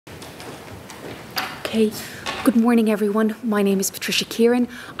Okay, good morning everyone. My name is Patricia Kieran.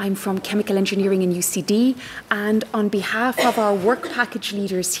 I'm from Chemical Engineering in UCD, and on behalf of our work package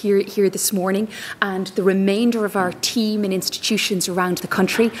leaders here this morning and the remainder of our team in institutions around the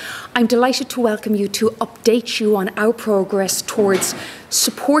country, I'm delighted to welcome you to update you on our progress towards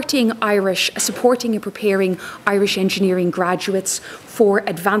supporting and preparing Irish engineering graduates for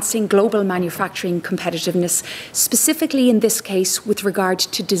advancing global manufacturing competitiveness, specifically in this case with regard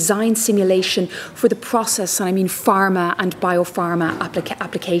to design simulation for the process, and I mean pharma and biopharma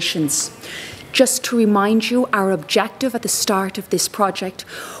applications. Just to remind you, our objective at the start of this project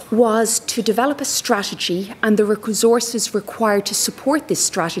was to develop a strategy and the resources required to support this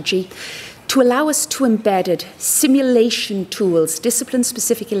strategy to allow us to embed simulation tools,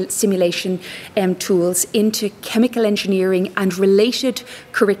 discipline-specific simulation tools into chemical engineering and related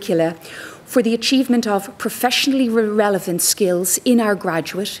curricula for the achievement of professionally relevant skills in our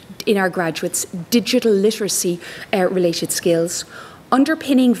graduates, digital literacy related skills,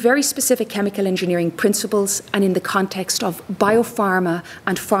 underpinning very specific chemical engineering principles and in the context of biopharma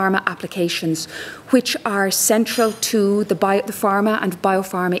and pharma applications, which are central to the pharma and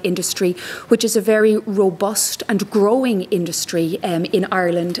biopharma industry, which is a very robust and growing industry in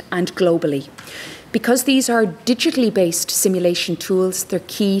Ireland and globally. Because these are digitally based simulation tools, they're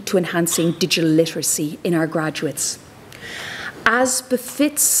key to enhancing digital literacy in our graduates. As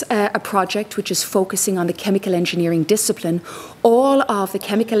befits a project which is focusing on the chemical engineering discipline, all of the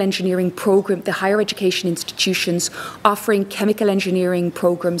chemical engineering program, the higher education institutions offering chemical engineering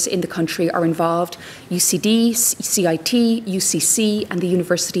programs in the country are involved: UCD, CIT, UCC and the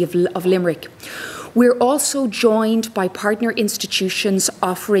University of Limerick. We're also joined by partner institutions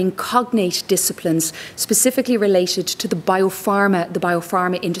offering cognate disciplines specifically related to the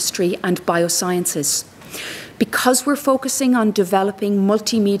biopharma industry and biosciences. Because we're focusing on developing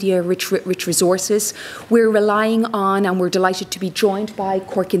multimedia-rich resources, we're relying on, and we're delighted to be joined by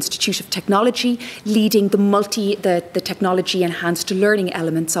Cork Institute of Technology, leading the technology-enhanced learning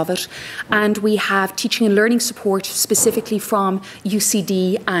elements of it. And we have teaching and learning support specifically from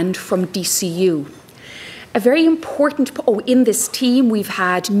UCD and from DCU. A very important, in this team we've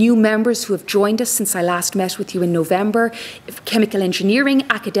had new members who have joined us since I last met with you in November, chemical engineering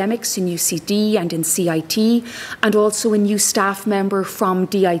academics in UCD and in CIT, and also a new staff member from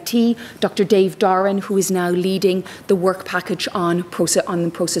DIT, Dr. Dave Doran, who is now leading the work package on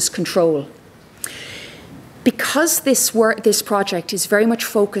process control. Because this project is very much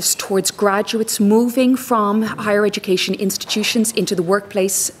focused towards graduates moving from higher education institutions into the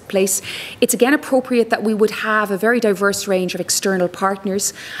workplace, it's again appropriate that we would have a very diverse range of external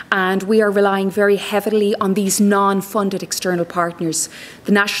partners, and we are relying very heavily on these non-funded external partners: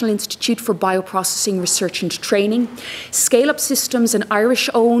 the National Institute for Bioprocessing Research and Training, Scale Up Systems, an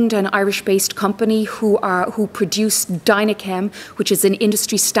Irish-owned and Irish-based company who produce Dynachem, which is an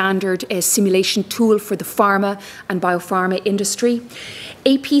industry standard simulation tool for the pharma and biopharma industry.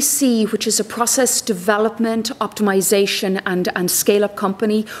 APC, which is a process development, optimisation and scale-up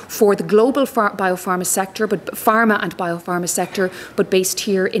company for the global biopharma sector, but pharma and biopharma sector, but based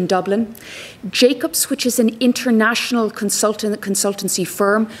here in Dublin. Jacobs, which is an international consultancy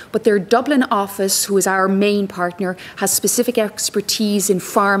firm, but their Dublin office, who is our main partner, has specific expertise in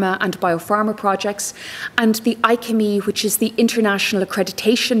pharma and biopharma projects. And the IChemE, which is the international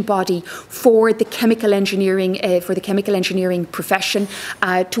accreditation body for the chemical engineering profession,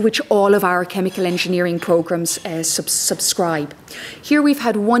 to which all of our chemical engineering programs subscribe. Here we've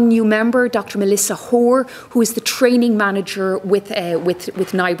had one new member, Dr. Melissa Hoare, who is the training manager with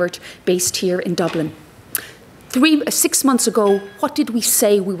NIBRT, based here in Dublin. 6 months ago, what did we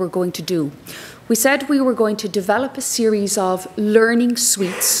say we were going to do? We said we were going to develop a series of learning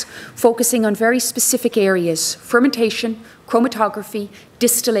suites focusing on very specific areas: fermentation, chromatography,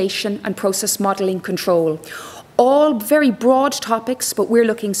 distillation and process modelling control. All very broad topics, but we're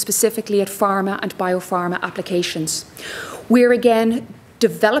looking specifically at pharma and biopharma applications. We're again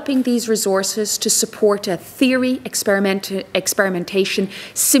developing these resources to support a theory, experimentation,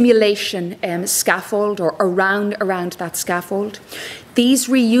 simulation scaffold, or around that scaffold. These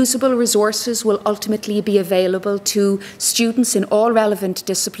reusable resources will ultimately be available to students in all relevant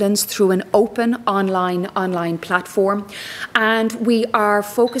disciplines through an open online platform. And we are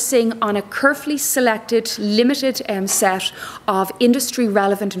focusing on a carefully selected, limited set of industry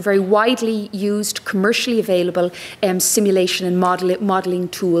relevant and very widely used, commercially available simulation and modelling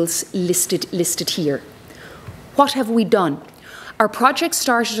tools listed here. What have we done? Our project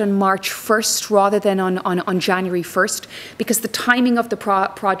started on March 1st rather than on January 1st because the timing of the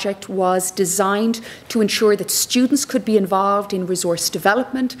project was designed to ensure that students could be involved in resource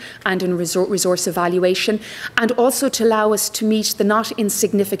development and in resource evaluation, and also to allow us to meet the not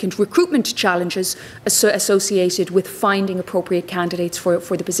insignificant recruitment challenges associated with finding appropriate candidates for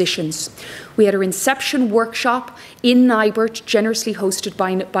the positions. We had a inception workshop in NIBRT, generously hosted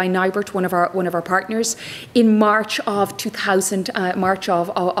by NIBRT, one of our partners, in March of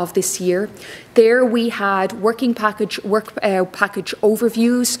this year. There we had work package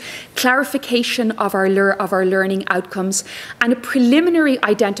overviews, clarification of our learning outcomes, and a preliminary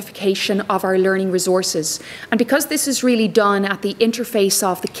identification of our learning resources. And because this is really done at the interface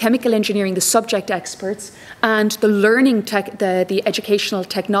of the chemical engineering, the subject experts, and the the educational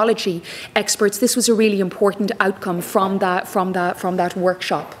technology experts, this was a really important outcome from that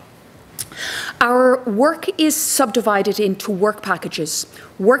workshop. Our work is subdivided into work packages.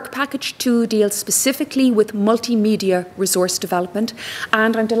 Work package 2 deals specifically with multimedia resource development,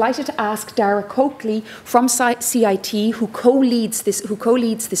 and I'm delighted to ask Dara Coakley from CIT, who co-leads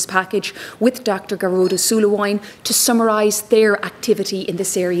this package with Dr. Garoda Suluwine, to summarise their activity in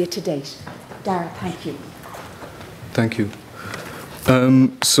this area to date. Dara, thank you. Thank you.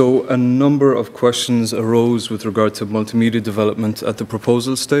 So a number of questions arose with regard to multimedia development at the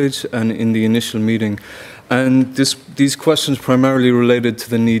proposal stage and in the initial meeting. And these questions primarily related to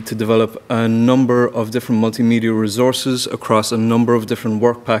the need to develop a number of different multimedia resources across a number of different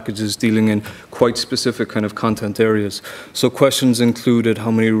work packages dealing in quite specific kind of content areas. So questions included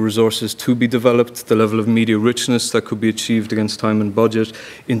how many resources to be developed, the level of media richness that could be achieved against time and budget,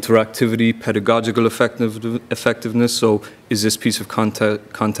 interactivity, pedagogical effectiveness. So is this piece of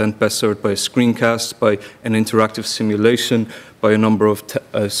content best served by a screencast, by an interactive simulation, by a number of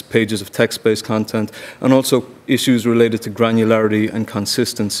pages of text-based content, and also issues related to granularity and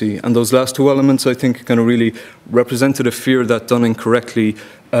consistency. And those last two elements, I think, kind of really represented a fear that done incorrectly,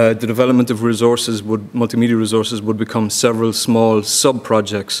 the development of multimedia resources would become several small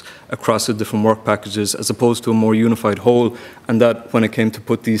sub-projects across the different work packages as opposed to a more unified whole, and that when it came to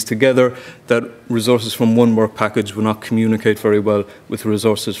put these together, that resources from one work package would not communicate very well with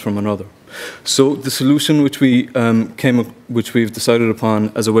resources from another. So the solution which we've decided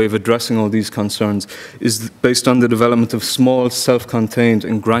upon as a way of addressing all these concerns is based on the development of small, self-contained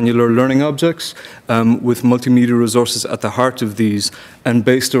and granular learning objects with multimedia resources at the heart of these, and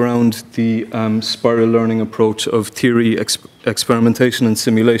based around the spiral learning approach of theory, experimentation and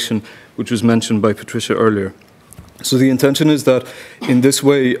simulation, which was mentioned by Patricia earlier. So the intention is that in this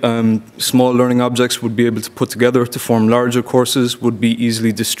way, small learning objects would be able to put together to form larger courses, would be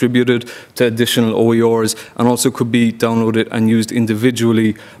easily distributed to additional OERs, and also could be downloaded and used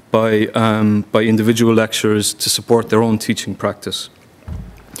individually by individual lecturers to support their own teaching practice.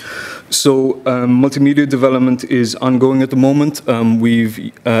 So multimedia development is ongoing at the moment.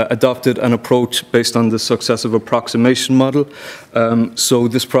 We've adopted an approach based on the successive approximation model. So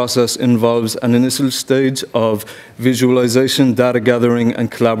this process involves an initial stage of visualization, data gathering and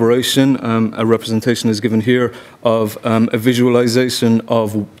collaboration. A representation is given here of a visualization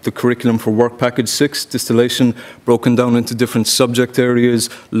of the curriculum for work package 6, distillation, broken down into different subject areas,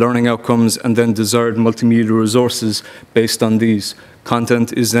 learning outcomes, and then desired multimedia resources based on these.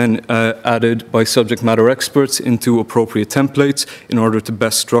 Content is then added by subject matter experts into appropriate templates in order to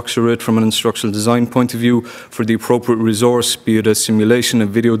best structure it from an instructional design point of view for the appropriate resource, be it a simulation, a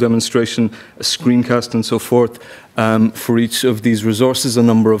video demonstration, a screencast, and so forth. For each of these resources, a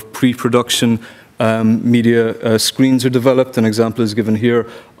number of pre-production media screens are developed. An example is given here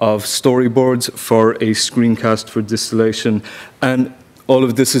of storyboards for a screencast for distillation. And all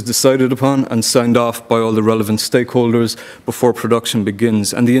of this is decided upon and signed off by all the relevant stakeholders before production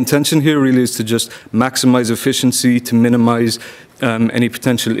begins. And the intention here really is to just maximize efficiency, to minimize any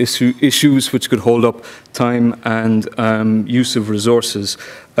potential issues which could hold up time and use of resources.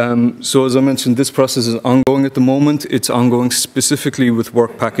 So as I mentioned, this process is ongoing at the moment. It's ongoing specifically with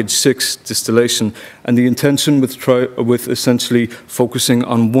work package 6, distillation. And the intention with essentially focusing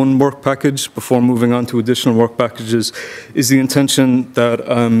on one work package before moving on to additional work packages is the intention that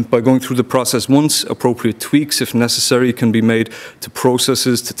by going through the process once, appropriate tweaks, if necessary, can be made to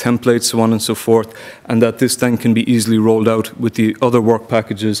processes, to templates, so on and so forth, and that this then can be easily rolled out with the other work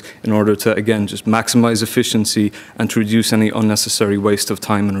packages in order to, again, just maximize efficiency and to reduce any unnecessary waste of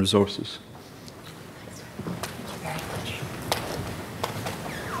time and resources.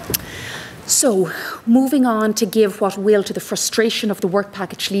 So, moving on to give what will, to the frustration of the work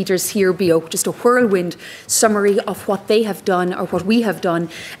package leaders here, be just a whirlwind summary of what they have done, or what we have done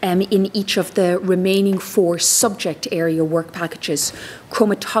in each of the remaining 4 subject area work packages.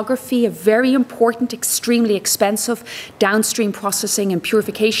 Chromatography, a very important, extremely expensive downstream processing and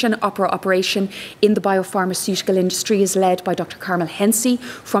purification operation in the biopharmaceutical industry, is led by Dr. Carmel Hensey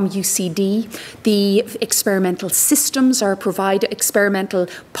from UCD. The experimental systems are provided, experimental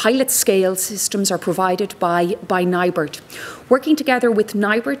pilot scale systems are provided by NIBRT. Working together with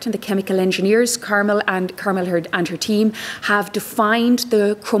NIBRT and the chemical engineers, Carmel and her team have defined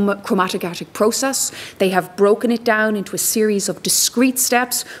the chromatographic process. They have broken it down into a series of discrete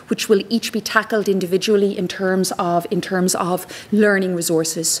steps, which will each be tackled individually in terms of learning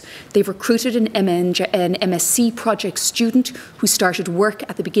resources. They've recruited an MSc project student who started work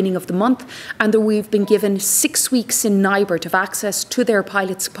at the beginning of the month, and we've been given 6 weeks in NIBRT of access to their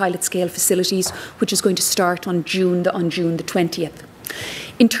pilot scale facilities, which is going to start on June the 20th.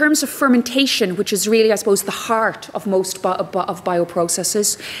 In terms of fermentation, which is really, I suppose, the heart of most of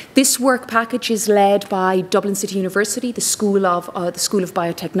bioprocesses, this work package is led by Dublin City University, the School of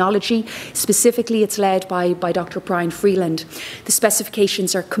Biotechnology. Specifically, it's led by Dr. Brian Freeland. The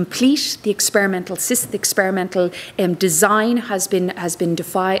specifications are complete. The experimental design has been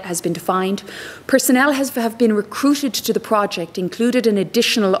defined. Personnel have been recruited to the project, included an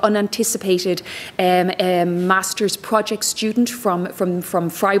additional unanticipated master's project student from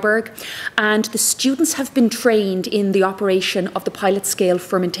Freiburg, and the students have been trained in the operation of the pilot scale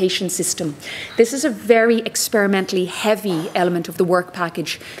fermentation system. This is a very experimentally heavy element of the work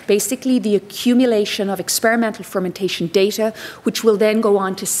package, basically the accumulation of experimental fermentation data, which will then go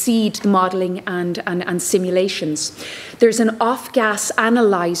on to seed the modelling and simulations. There's an off-gas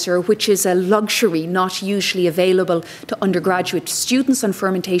analyzer, which is a luxury not usually available to undergraduate students on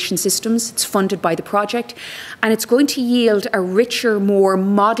fermentation systems. It's funded by the project, and it's going to yield a richer, more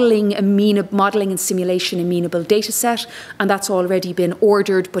modelling and simulation amenable data set, and that's already been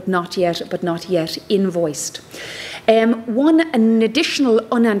ordered but not yet invoiced. An additional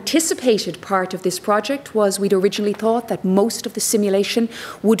unanticipated part of this project was we'd originally thought that most of the simulation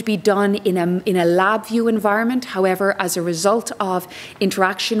would be done in a lab view environment. However, as a result of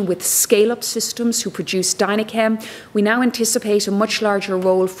interaction with scale-up systems who produce Dynachem, we now anticipate a much larger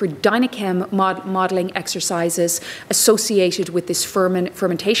role for Dynachem modelling exercises associated with this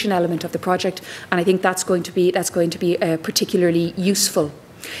fermentation element of the project, and I think that's going to be particularly useful.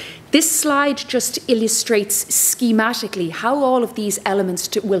 This slide just illustrates schematically how all of these elements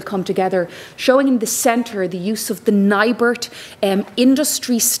will come together, showing in the centre the use of the NIBRT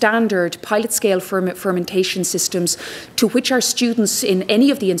industry standard pilot scale fermentation systems, to which our students in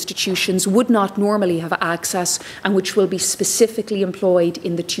any of the institutions would not normally have access, and which will be specifically employed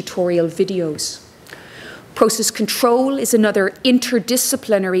in the tutorial videos. Process control is another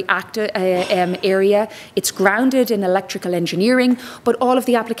interdisciplinary area. It's grounded in electrical engineering, but all of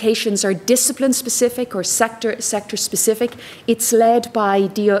the applications are discipline-specific or sector-specific. It's led by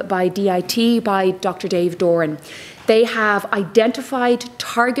DIT, by Dr. Dave Doran. They have identified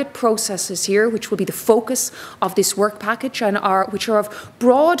target processes here, which will be the focus of this work package, and which are of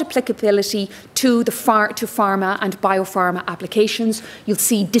broad applicability to pharma and biopharma applications. You'll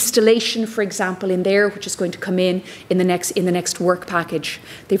see distillation, for example, in there, which is going to come in the next work package.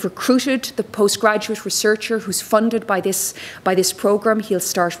 They've recruited the postgraduate researcher who's funded by this program. He'll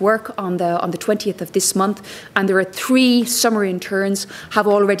start work on the 20th of this month, and there are 3 summer interns have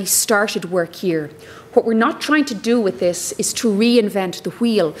already started work here. What we're not trying to do with this is to reinvent the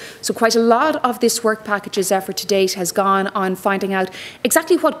wheel. So quite a lot of this work package's effort to date has gone on finding out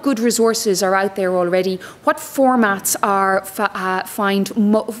exactly what good resources are out there already, what formats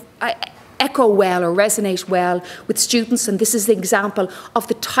echo well or resonate well with students, and this is the example of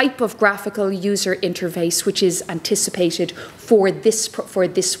the type of graphical user interface which is anticipated for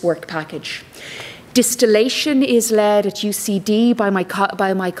this work package. Distillation is led at UCD by my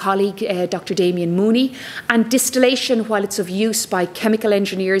colleague, Dr. Damien Mooney, and distillation, while it's of use by chemical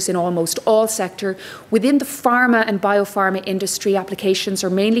engineers in almost all sectors, within the pharma and biopharma industry, applications are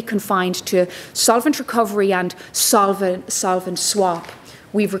mainly confined to solvent recovery and solvent swap.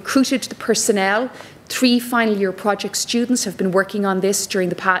 We've recruited the personnel. 3 final year project students have been working on this during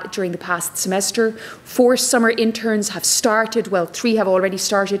the past semester. 4 summer interns have started, well, 3 have already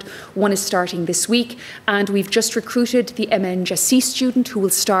started, 1 is starting this week, and we've just recruited the MNJC student who will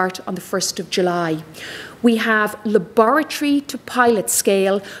start on the 1st of July. We have laboratory to pilot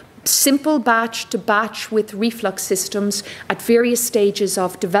scale simple batch to batch with reflux systems at various stages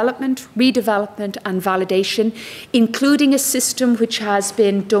of development, redevelopment and validation, including a system which has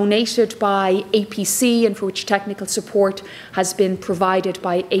been donated by APC and for which technical support has been provided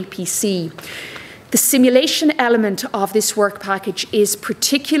by APC. The simulation element of this work package is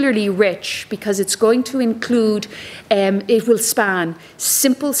particularly rich because it's going to include, it will span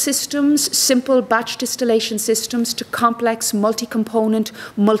simple systems, simple batch distillation systems to complex multi-component,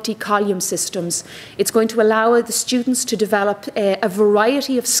 multi-column systems. It's going to allow the students to develop a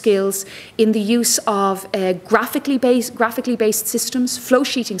variety of skills in the use of graphically based systems, flow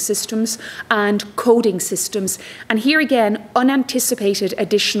sheeting systems and coding systems. And here again, unanticipated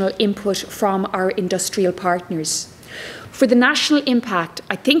additional input from our industrial partners. For the national impact,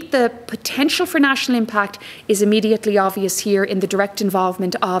 I think the potential for national impact is immediately obvious here in the direct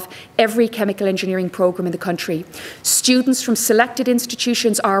involvement of every chemical engineering programme in the country. Students from selected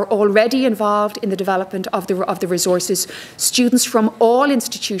institutions are already involved in the development of the resources. Students from all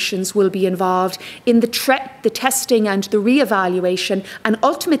institutions will be involved in the testing and the re-evaluation and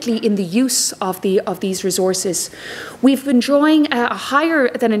ultimately in the use of these resources. We've been enjoying a higher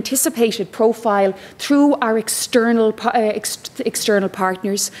than anticipated profile through our external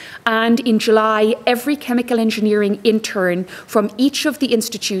partners, and in July every chemical engineering intern from each of the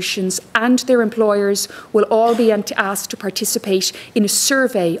institutions and their employers will all be asked to participate in a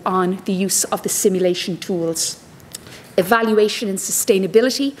survey on the use of the simulation tools. Evaluation and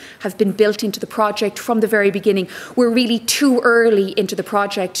sustainability have been built into the project from the very beginning. We're really too early into the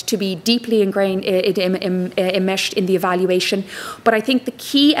project to be deeply ingrained, enmeshed in the evaluation. But I think the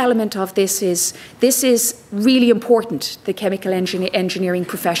key element of this is really important, the chemical engineering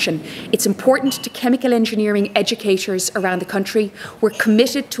profession. It's important to chemical engineering educators around the country. We're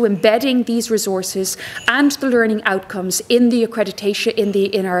committed to embedding these resources and the learning outcomes in the accreditation,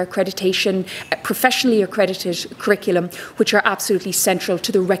 in our accreditation, professionally accredited curriculum, which are absolutely central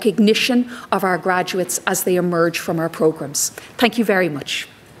to the recognition of our graduates as they emerge from our programmes. Thank you very much.